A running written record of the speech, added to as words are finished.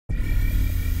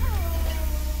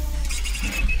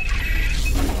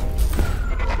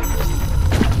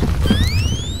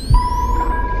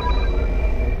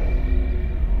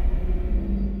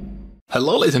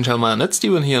Hello ladies and gentlemen, it's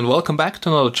Steven here and welcome back to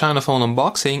another China phone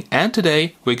unboxing, and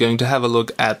today we're going to have a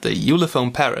look at the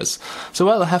Ulefone Paris. So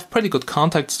I have pretty good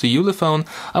contacts to Ulefone.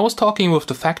 I was talking with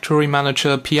the factory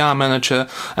manager, PR manager,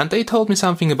 and they told me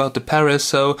something about the Paris.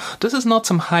 So this is not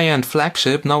some high-end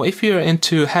flagship. Now if you're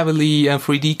into heavily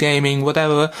 3D gaming,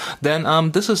 whatever, then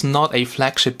this is not a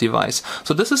flagship device.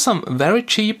 So this is some very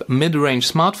cheap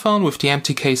mid-range smartphone with the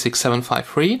MTK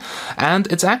 6753, and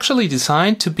it's actually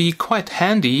designed to be quite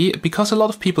handy because a lot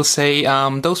of people say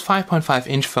those 5.5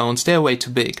 inch phones, they're way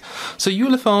too big. So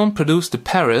Ulefone produced the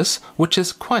Paris, which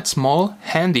is quite small,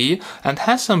 handy, and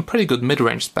has some pretty good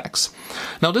mid-range specs.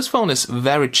 Now this phone is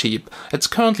very cheap. It's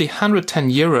currently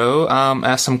 €110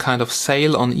 as some kind of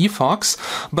sale on eFox,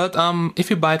 but if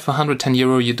you buy it for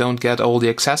 €110 you don't get all the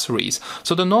accessories.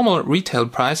 So the normal retail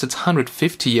price it's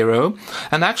 €150,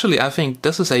 and actually I think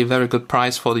this is a very good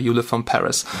price for the Ulefone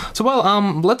Paris. So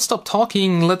let's stop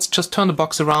talking, let's just turn the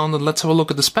box around and let's have a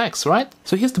look at the specs, right?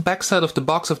 So here's the back side of the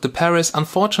box of the Paris.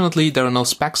 Unfortunately there are no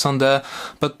specs on there,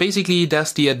 but basically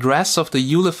there's the address of the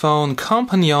Ulefone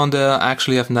company on there.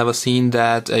 Actually I've never seen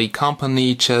that a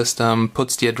company just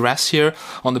puts the address here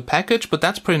on the package, but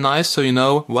that's pretty nice, so you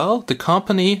know, well, the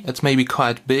company, it's maybe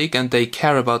quite big and they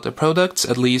care about their products,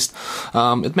 at least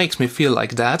it makes me feel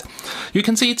like that. You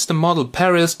can see it's the model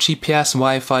Paris, GPS,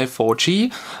 Wi-Fi,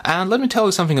 4G, and let me tell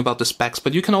you something about the specs,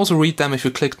 but you can also read them if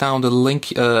you click down the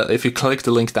link, if you click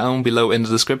the link down below in the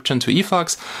description to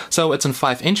eFox. So it's a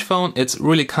 5-inch phone, it's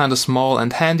really kind of small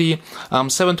and handy,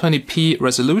 720p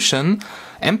resolution,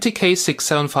 MTK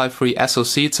 6753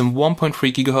 SoC, it's a 1.3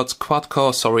 GHz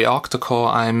quad-core, octa-core,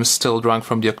 I'm still drunk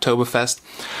from the Oktoberfest,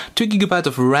 2 GB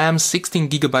of RAM, 16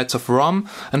 GB of ROM,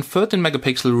 and 13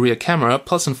 megapixel rear camera,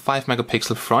 plus a 5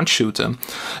 megapixel front shooter.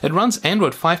 It runs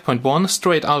Android 5.1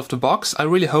 straight out of the box. I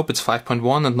really hope it's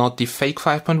 5.1 and not the fake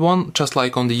 5.1, just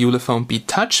like on the Ulefone Beat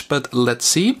Touch, but let's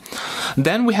see.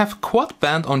 Then we have quad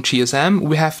band on GSM,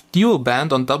 we have dual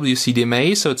band on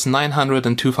WCDMA, so it's 900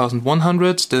 and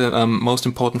 2100, the most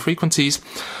important frequencies,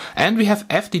 and we have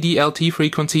FDD-LTE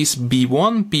frequencies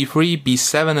B1, B3,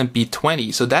 B7 and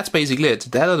B20. So that's basically it.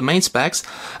 That are the main specs,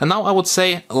 and now I would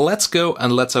say let's go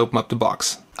and let's open up the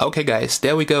box. Okay guys,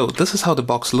 there we go. This is how the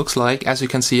box looks like. As you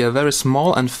can see, a very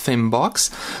small and thin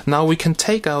box. Now we can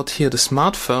take out here the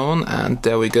smartphone, and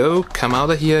there we go. Come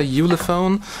out of here,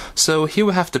 Ulefone. So here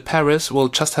we have the Paris. We'll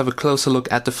just have a closer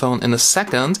look at the phone in a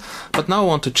second, but now I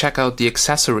want to check out the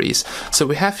accessories. So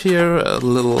we have here a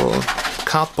little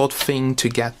cardboard thing to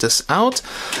get this out,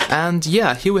 and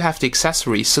yeah, here we have the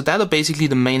accessories. So that are basically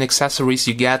the main accessories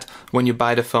you get when you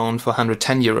buy the phone for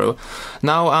 €110.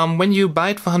 Now when you buy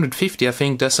it for 150, I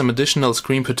think there's some additional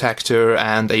screen protector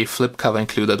and a flip cover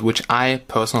included, which I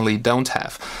personally don't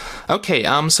have. Okay,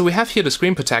 so we have here the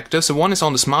screen protector. So one is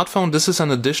on the smartphone. This is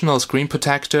an additional screen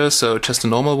protector, so just a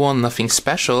normal one, nothing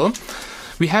special.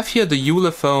 We have here the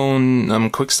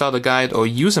Ulefone Quick Starter Guide or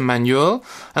User Manual,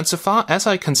 and so far as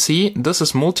I can see, this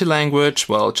is multi-language.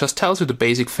 Well, it just tells you the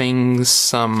basic things,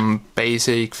 some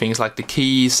basic things like the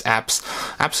keys, apps,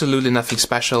 absolutely nothing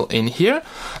special in here.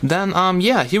 Then,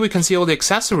 yeah, here we can see all the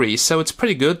accessories, so it's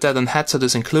pretty good that a headset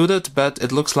is included, but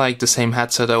it looks like the same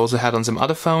headset I also had on some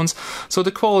other phones, so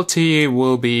the quality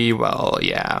will be, well,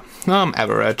 yeah,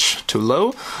 average to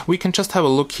low. We can just have a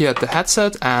look here at the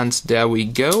headset, and there we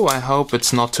go. I hope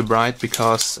it's not too bright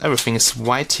because everything is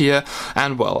white here,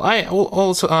 and well, I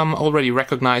also already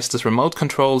recognize this remote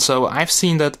control, so I've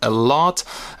seen that a lot.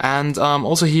 And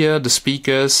also here the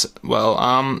speakers, well,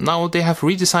 now they have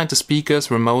redesigned the speakers,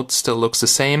 remote still looks the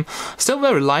same, still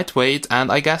very lightweight,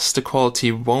 and I guess the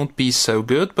quality won't be so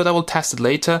good, but I will test it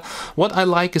later. What I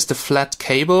like is the flat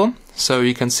cable. So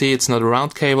you can see it's not a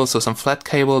round cable, so some flat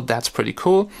cable, that's pretty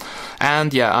cool.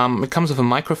 And yeah, it comes with a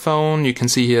microphone. You can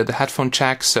see here the headphone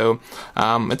jack, so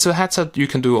it's a headset you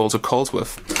can do also calls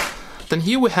with. Then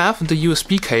here we have the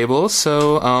USB cable,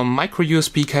 so micro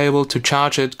USB cable to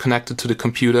charge it, connect it to the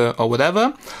computer or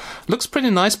whatever. Looks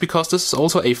pretty nice because this is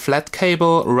also a flat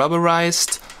cable,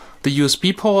 rubberized. The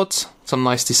USB port, some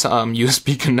nice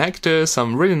USB connector,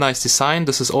 some really nice design.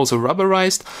 This is also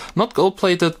rubberized, not gold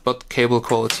plated, but cable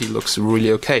quality looks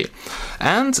really okay.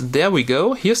 And there we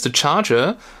go, here's the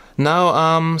charger.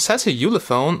 Now, says here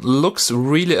Ulefone, looks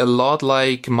really a lot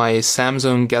like my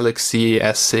Samsung Galaxy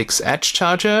S6 Edge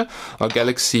charger or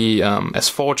Galaxy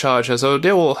S4 charger, so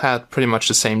they all had pretty much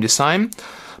the same design.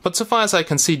 But so far as I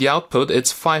can see the output,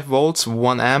 it's 5 volts,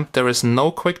 1 amp. There is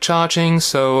no quick charging,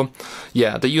 so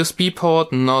yeah, the USB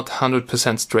port not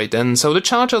 100% straight in. So the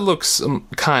charger looks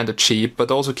kinda cheap,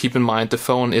 but also keep in mind the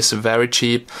phone is very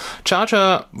cheap.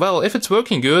 Charger, well, if it's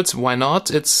working good, why not?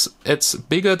 It's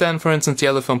bigger than, for instance, the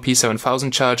Ulefone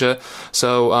P7000 charger.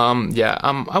 So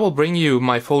I will bring you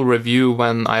my full review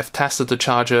when I've tested the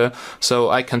charger, so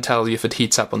I can tell you if it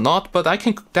heats up or not. But I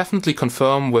can definitely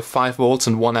confirm with 5 volts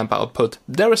and 1 amp output,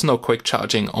 there is no quick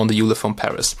charging on the Ulefone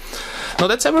Paris. Now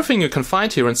that's everything you can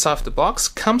find here inside the box.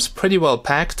 Comes pretty well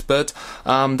packed, but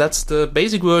that's the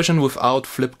basic version without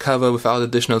flip cover, without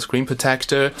additional screen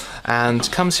protector,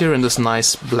 and comes here in this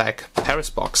nice black Paris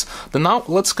box. Then now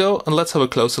let's go and let's have a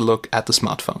closer look at the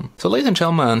smartphone. So ladies and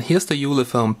gentlemen, here's the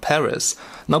Ulefone Paris.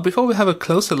 Now before we have a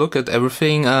closer look at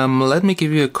everything, let me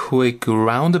give you a quick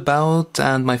roundabout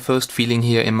and my first feeling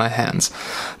here in my hands.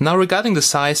 Now regarding the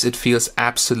size, it feels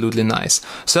absolutely nice.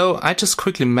 So I just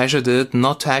quickly measured it,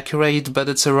 not too accurate, but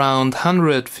it's around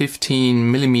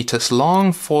 115 millimeters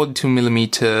long, 42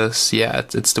 millimeters, yeah,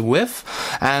 it's the width,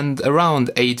 and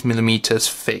around 8 millimeters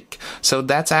thick. So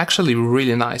that's actually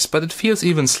really nice, but it feels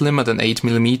even slimmer than 8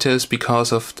 millimeters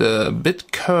because of the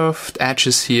bit curved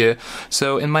edges here.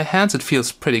 So in my hands it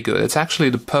feels pretty good. It's actually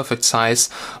the perfect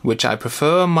size, which I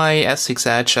prefer. My S6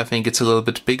 Edge, I think it's a little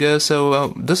bit bigger, so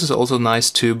this is also nice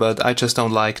too, but I just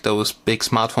don't like those big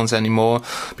smartphones anymore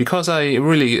because I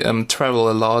really travel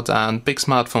a lot and big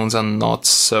smartphones are not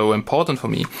so important for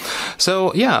me.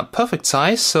 So yeah, perfect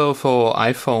size. So for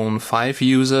iPhone 5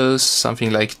 users,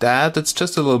 something like that, it's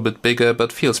just a little bit bigger,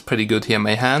 but feels pretty good here in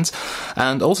my hands.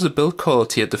 And also the build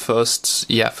quality at the first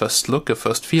look, a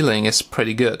first feeling is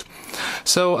pretty good.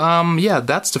 So yeah,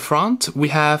 that's the front. We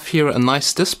have here a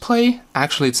nice display.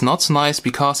 Actually, it's not so nice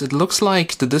because it looks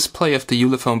like the display of the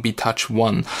Ulefone B Touch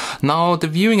 1. Now, the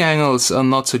viewing angles are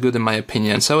not so good in my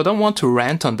opinion, so I don't want to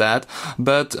rant on that,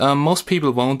 but most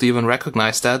people won't even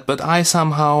recognize that, but I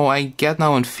get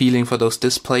now a feeling for those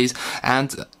displays,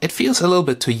 and it feels a little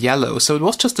bit too yellow. So it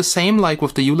was just the same like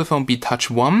with the Ulefone B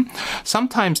Touch 1.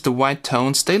 Sometimes the white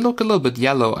tones, they look a little bit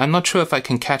yellow. I'm not sure if I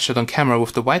can catch it on camera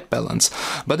with the white balance,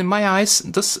 but in my eyes,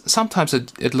 sometimes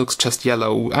it looks just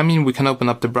yellow. I mean, we can open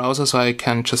up the browser so I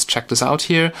can just check this out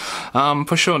here.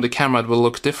 For sure on the camera it will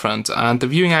look different, and the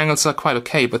viewing angles are quite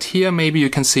okay, but here maybe you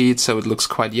can see it, so it looks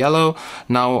quite yellow.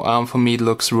 Now for me it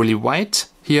looks really white.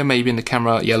 Here maybe in the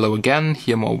camera yellow again,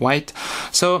 here more white.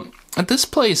 So the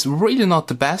display is really not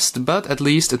the best, but at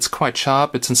least it's quite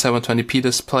sharp. It's in 720p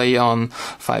display on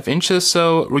 5 inches,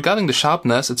 so regarding the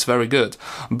sharpness it's very good.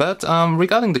 But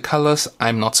regarding the colors,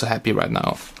 I'm not so happy right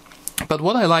now. But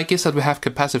what I like is that we have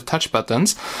capacitive touch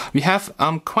buttons. We have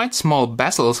quite small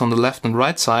bezels on the left and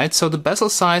right side, so the bezel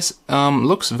size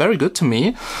looks very good to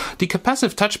me. The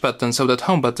capacitive touch button, so that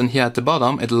home button here at the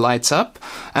bottom, it lights up.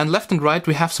 And left and right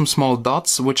we have some small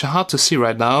dots, which are hard to see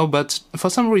right now, but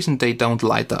for some reason they don't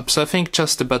light up. So I think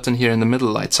just the button here in the middle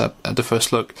lights up at the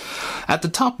first look. At the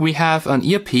top we have an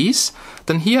earpiece.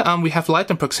 Then here we have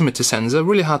light and proximity sensor,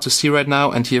 really hard to see right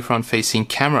now, and here front-facing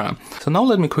camera. So now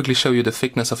let me quickly show you the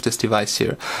thickness of this device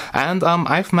here. And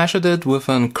I've measured it with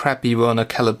a crappy Werner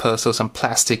caliper, so some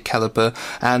plastic caliper,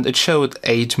 and it showed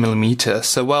 8 millimeters.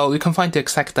 So well, you can find the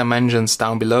exact dimensions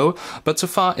down below, but so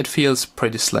far it feels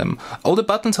pretty slim. All the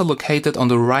buttons are located on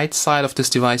the right side of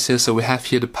this device here, so we have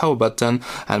here the power button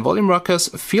and volume rockers.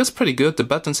 Feels pretty good. The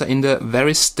buttons are in there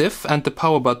very stiff, and the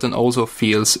power button also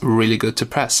feels really good to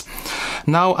press.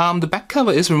 Now the back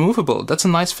cover is removable. That's a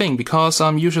nice thing, because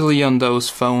usually on those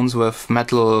phones with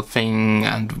metal thing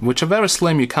and which are very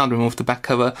slim, you can't remove the back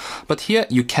cover, but here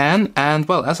you can. And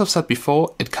well, as I've said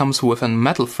before, it comes with a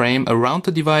metal frame around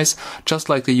the device, just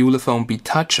like the Ulefone B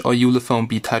Touch or Ulefone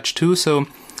B Touch 2. So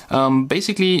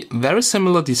basically very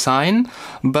similar design,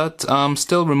 but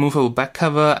still removable back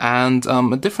cover, and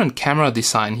a different camera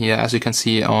design here, as you can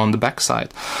see on the back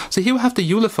side. So here we have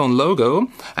the Ulefone logo,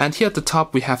 and here at the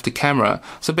top we have the camera.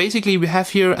 So basically we have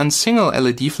here a single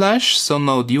LED flash, so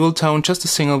no dual tone, just a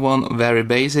single one, very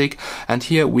basic. And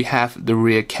here we have the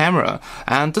rear camera,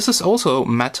 and this is also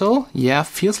metal, yeah,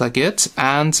 feels like it,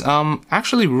 and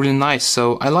actually really nice.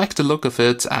 So I like the look of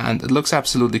it, and it looks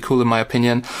absolutely cool in my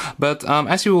opinion. But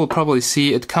as you will probably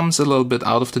see, it comes a little bit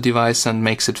out of the device and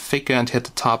makes it thicker, and here at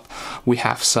the top we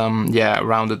have some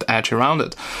rounded edge around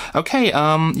it. Okay,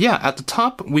 at the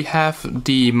top we have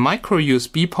the micro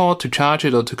USB port to charge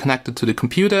it or to connect it to the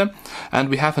computer, and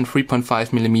we have a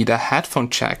 3.5mm headphone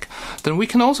jack. Then we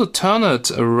can also turn it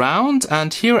around,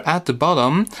 and here at the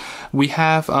bottom we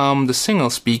have the single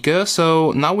speaker.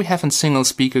 So now we have a single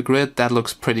speaker grid. That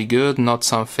looks pretty good, not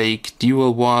some fake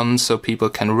dual one, so people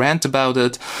can rant about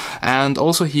it. And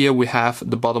also also here we have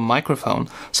the bottom microphone.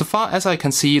 So far as I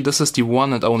can see, this is the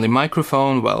one and only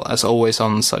microphone, well, as always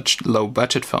on such low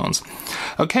budget phones.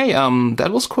 Okay,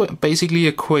 that was basically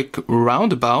a quick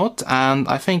roundabout, and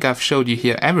I think I've showed you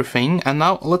here everything. And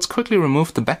now let's quickly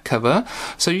remove the back cover.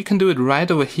 So you can do it right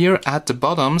over here at the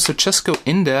bottom. So just go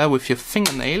in there with your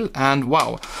fingernail, and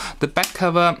wow, the back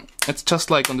cover, it's just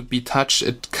like on the B-Touch,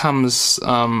 it comes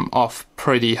off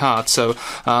pretty hard. So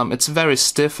it's very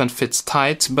stiff and fits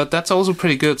tight, but that's also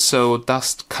pretty good, so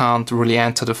dust can't really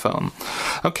enter the phone.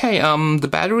 Okay, the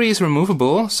battery is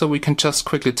removable, so we can just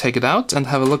quickly take it out and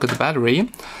have a look at the battery.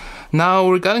 Now,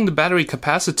 regarding the battery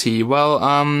capacity, well,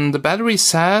 the battery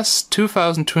says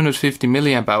 2250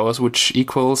 milliamp hours, which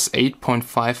equals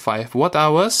 8.55 watt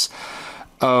hours.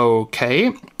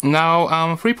 Okay, now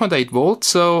 3.8 volts,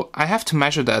 so I have to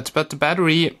measure that, but the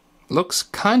battery looks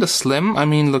kind of slim. I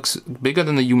mean, looks bigger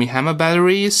than the Yumi Hammer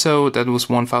battery, so that was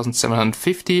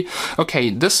 1750.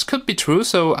 Okay, this could be true,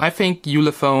 so I think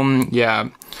Ulefone, yeah,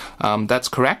 that's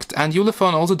correct. And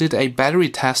Ulefone also did a battery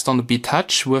test on the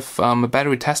B-Touch with a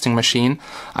battery testing machine.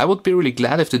 I would be really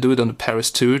glad if they do it on the Paris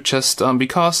too, just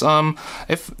because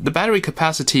if the battery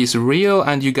capacity is real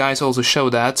and you guys also show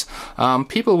that,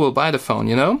 people will buy the phone,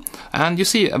 you know? And you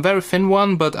see a very thin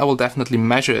one, but I will definitely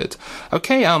measure it.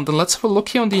 Okay, then let's have a look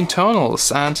here on the internals.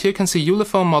 And here you can see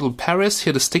Ulefone model Paris,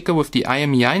 here the sticker with the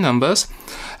IMEI numbers.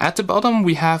 At the bottom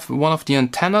we have one of the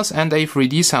antennas and a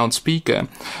 3D sound speaker.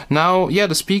 Now, yeah,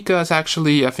 the speaker is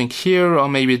actually, I think, here, or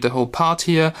maybe the whole part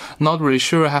here. Not really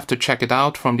sure, I have to check it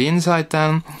out from the inside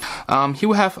then. Here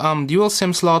we have dual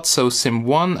SIM slots, so SIM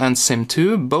 1 and SIM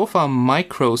 2. Both are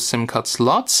micro SIM card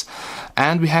slots.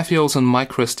 And we have here also a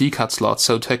micro SD card slot,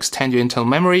 so to extend your internal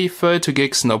memory, 32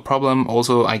 gigs, no problem.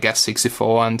 Also, I guess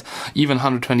 64 and even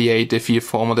 128 if you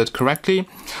format it correctly.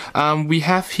 We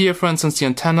have here, for instance, the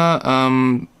antenna.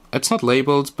 It's not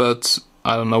labeled, but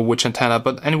I don't know which antenna.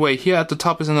 But anyway, here at the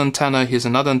top is an antenna, here's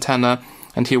another antenna.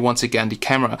 And here once again the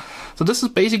camera. So this is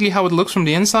basically how it looks from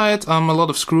the inside. A lot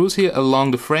of screws here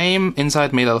along the frame,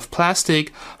 inside made out of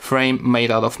plastic, frame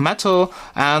made out of metal,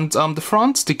 and the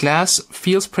front, the glass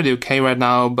feels pretty okay right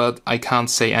now, but I can't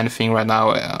say anything right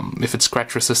now if it's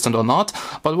scratch resistant or not,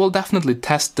 but we'll definitely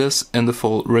test this in the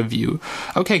full review.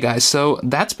 Okay guys, so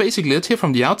that's basically it here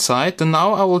from the outside, and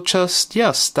now I will just,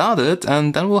 yeah, start it,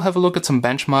 and then we'll have a look at some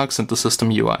benchmarks and the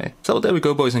system UI. So there we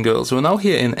go, boys and girls. We're now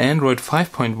here in Android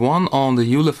 5.1 on the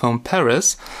Ulefone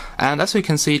Paris, and as you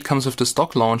can see, it comes with the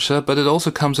stock launcher, but it also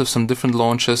comes with some different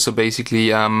launchers. So basically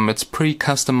it's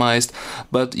pre-customized,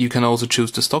 but you can also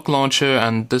choose the stock launcher,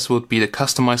 and this would be the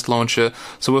customized launcher.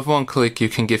 So with one click you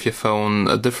can give your phone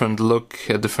a different look,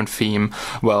 a different theme.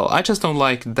 Well, I just don't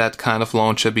like that kind of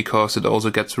launcher because it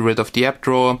also gets rid of the app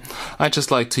drawer. I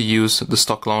just like to use the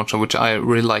stock launcher, which I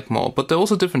really like more, but there are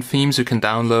also different themes you can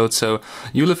download. So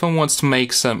Ulefone wants to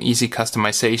make some easy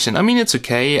customization. I mean, it's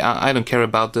okay, I don't care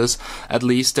about this. At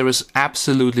least there is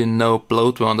absolutely no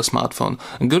bloatware on the smartphone.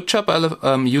 A good job,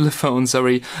 Ulefone,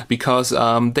 sorry, because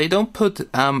they don't put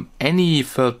any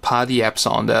third-party apps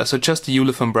on there. So just the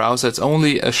Ulefone browser. It's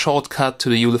only a shortcut to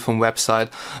the Ulefone website,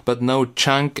 but no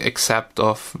junk except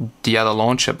of the other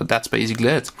launcher. But that's basically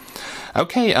it.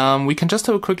 Okay, we can just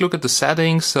have a quick look at the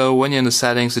settings. So when you're in the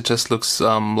settings, it just looks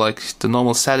like the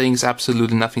normal settings,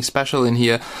 absolutely nothing special in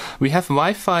here. We have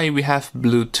Wi-Fi, we have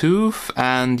Bluetooth,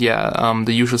 and yeah,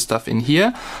 the usual stuff in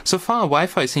here. So far,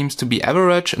 Wi-Fi seems to be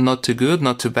average, not too good,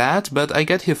 not too bad, but I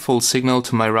get here full signal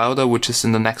to my router, which is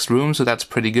in the next room, so that's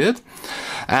pretty good.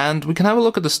 And we can have a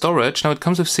look at the storage. Now it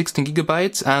comes with 16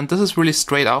 gigabytes, and this is really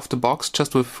straight off the box,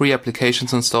 just with 3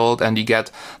 applications installed, and you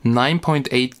get 9.8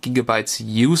 gigabytes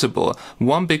usable.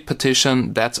 One big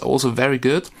partition, that's also very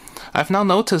good. I've now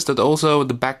noticed that also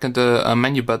the back of the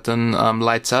menu button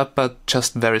lights up, but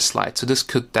just very slight, so this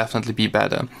could definitely be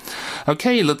better.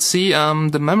 Okay, let's see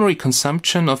the memory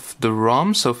consumption of the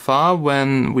ROM so far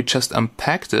when we just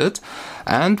unpacked it.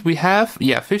 And we have,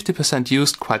 yeah, 50%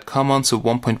 used, quite common, so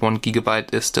 1.1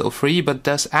 gigabyte is still free, but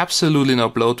there's absolutely no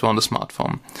bloatware on the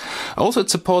smartphone. Also, it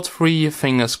supports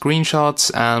 3-finger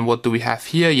screenshots, and what do we have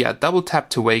here? Yeah, double tap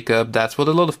to wake up, that's what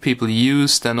a lot of people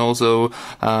use. Then also,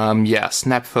 yeah,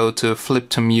 snap photo, flip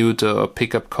to mute, or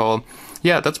pick up call.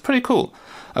 Yeah, that's pretty cool.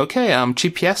 Okay,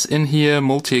 GPS in here,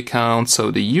 multi-account,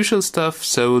 so the usual stuff,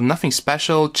 so nothing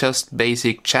special, just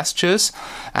basic gestures,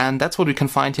 and that's what we can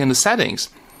find here in the settings.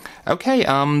 Okay,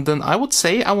 then I would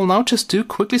say I will now just do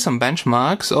quickly some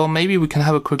benchmarks, or maybe we can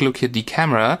have a quick look at the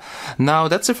camera. Now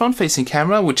that's the front-facing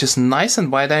camera, which is nice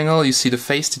and wide angle. You see the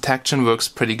face detection works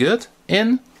pretty good.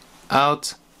 In,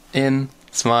 out, in,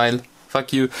 smile,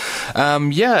 fuck you.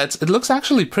 Yeah, it looks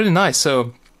actually pretty nice.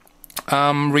 So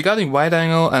Regarding wide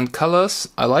angle and colors,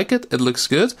 I like it, it looks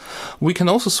good. We can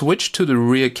also switch to the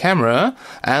rear camera,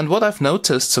 and what I've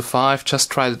noticed so far, I've just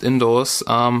tried it indoors,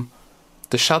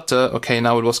 the shutter, okay,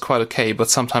 now it was quite okay, but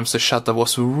sometimes the shutter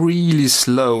was really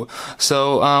slow.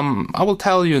 So I will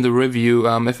tell you in the review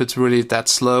if it's really that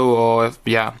slow, or if,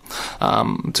 yeah,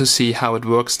 to see how it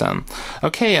works then.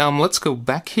 Okay, let's go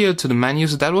back here to the menu.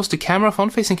 So that was the camera.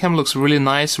 Front-facing camera looks really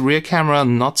nice. Rear camera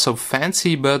not so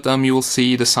fancy, but you will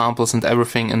see the samples and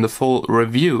everything in the full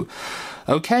review.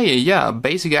 Okay, yeah,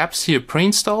 basic apps here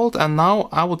pre-installed, and now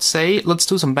I would say let's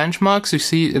do some benchmarks. You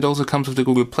see it also comes with the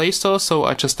Google Play Store, so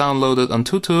I just downloaded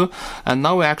Antutu, and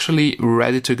now we're actually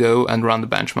ready to go and run the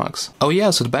benchmarks. Oh yeah,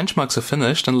 so the benchmarks are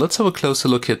finished, and let's have a closer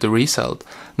look at the result.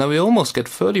 Now we almost get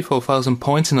 34,000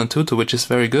 points in Antutu, which is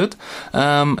very good,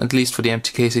 at least for the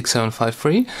MTK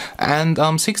 6753, and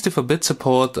 64-bit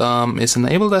support is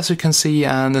enabled, as you can see,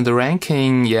 and in the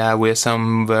ranking, yeah, we're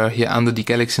somewhere here under the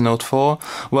Galaxy Note 4.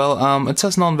 Well, it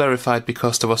says non-verified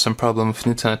because there was some problem with the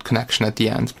internet connection at the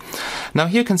end. Now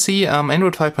here you can see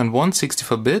Android 5.1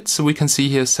 64-bit, so we can see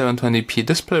here 720p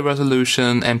display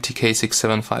resolution, MTK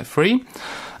 6753.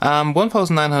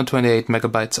 1928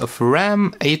 megabytes of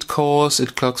RAM, 8 cores,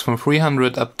 it clocks from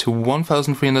 300 up to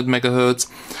 1300 megahertz,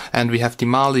 and we have the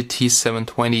Mali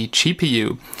T720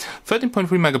 GPU. 13.3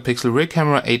 megapixel rear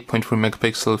camera, 8.3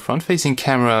 megapixel front-facing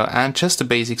camera, and just the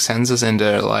basic sensors in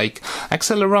there like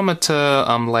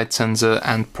accelerometer, light sensor,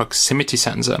 and proximity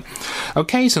sensor.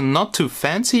 Okay, so not too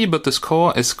fancy, but the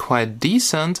score is quite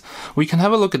decent. We can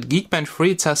have a look at Geekbench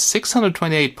 3. It says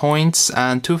 628 points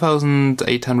and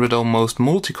 2800 almost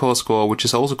multi-core score, which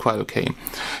is also quite okay.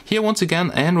 Here once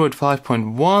again Android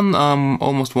 5.1,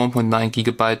 almost 1.9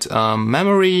 gigabyte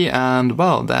memory, and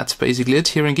well, that's basically it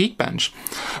here in Geekbench.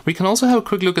 We can also have a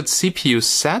quick look at CPU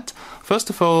set.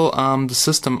 First of all, the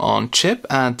system on chip,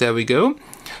 and there we go.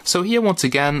 So here once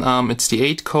again it's the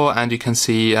 8 core, and you can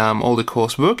see all the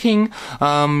cores working.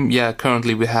 Yeah,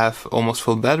 currently we have almost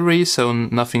full battery, so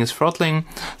nothing is throttling.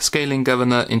 Scaling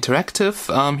governor interactive.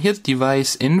 Here the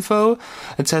device info.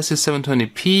 It says here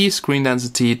 720p, screen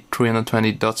density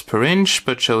 320 dots per inch,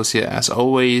 but shows here as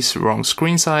always wrong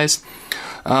screen size.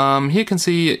 Here you can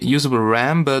see usable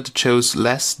RAM, but it shows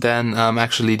less than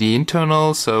actually the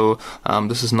internal, so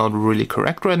this is not really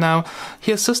correct right now.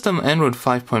 Here system Android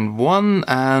 5.1,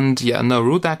 and yeah, no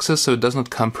root access, so it does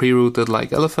not come pre-rooted like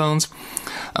Ulefone.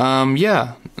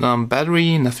 Yeah,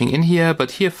 battery, nothing in here,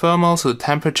 but here thermal, so the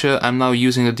temperature. I'm now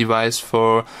using the device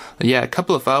for a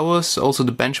couple of hours. Also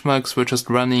the benchmarks were just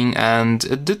running, and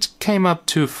it came up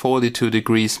to 42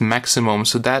 degrees maximum,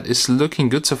 so that is looking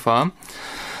good so far.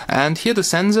 And here the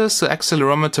sensors, so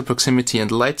accelerometer, proximity, and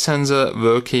light sensor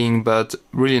working, but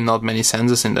really not many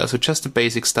sensors in there, so just the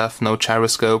basic stuff, no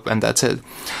gyroscope, and that's it.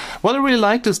 What I really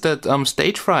liked is that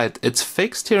stage fright, it's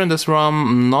fixed here in this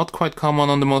ROM, not quite common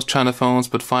on the most China phones,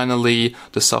 but finally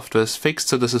the software is fixed,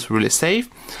 so this is really safe.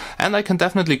 And I can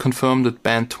definitely confirm that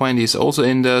band 20 is also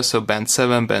in there, so band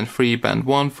 7, band 3, band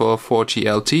 1 for 4G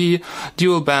LTE,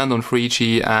 dual band on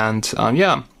 3G, and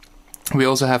yeah, we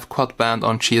also have quad band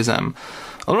on GSM.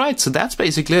 Alright, so that's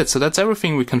basically it. So that's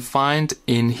everything we can find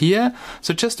in here.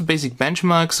 So just the basic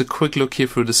benchmarks, a quick look here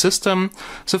through the system.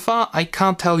 So far, I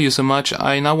can't tell you so much.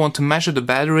 I now want to measure the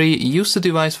battery, use the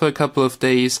device for a couple of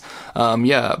days,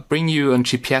 yeah, bring you a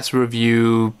GPS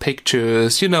review,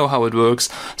 pictures, you know how it works.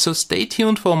 So stay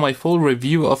tuned for my full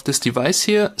review of this device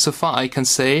here. So far, I can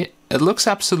say it looks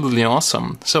absolutely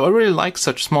awesome. So I really like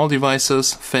such small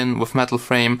devices, thin with metal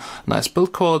frame, nice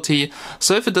build quality.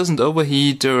 So if it doesn't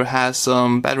overheat or has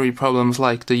some battery problems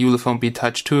like the Ulefone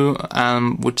B-Touch 2,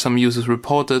 which some users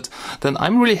reported, then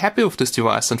I'm really happy with this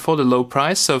device. And for the low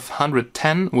price of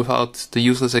 110 without the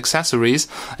useless accessories,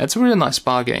 it's a really nice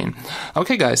bargain.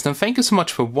 Okay guys, then thank you so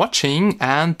much for watching,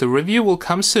 and the review will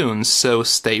come soon. So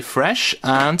stay fresh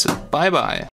and bye bye.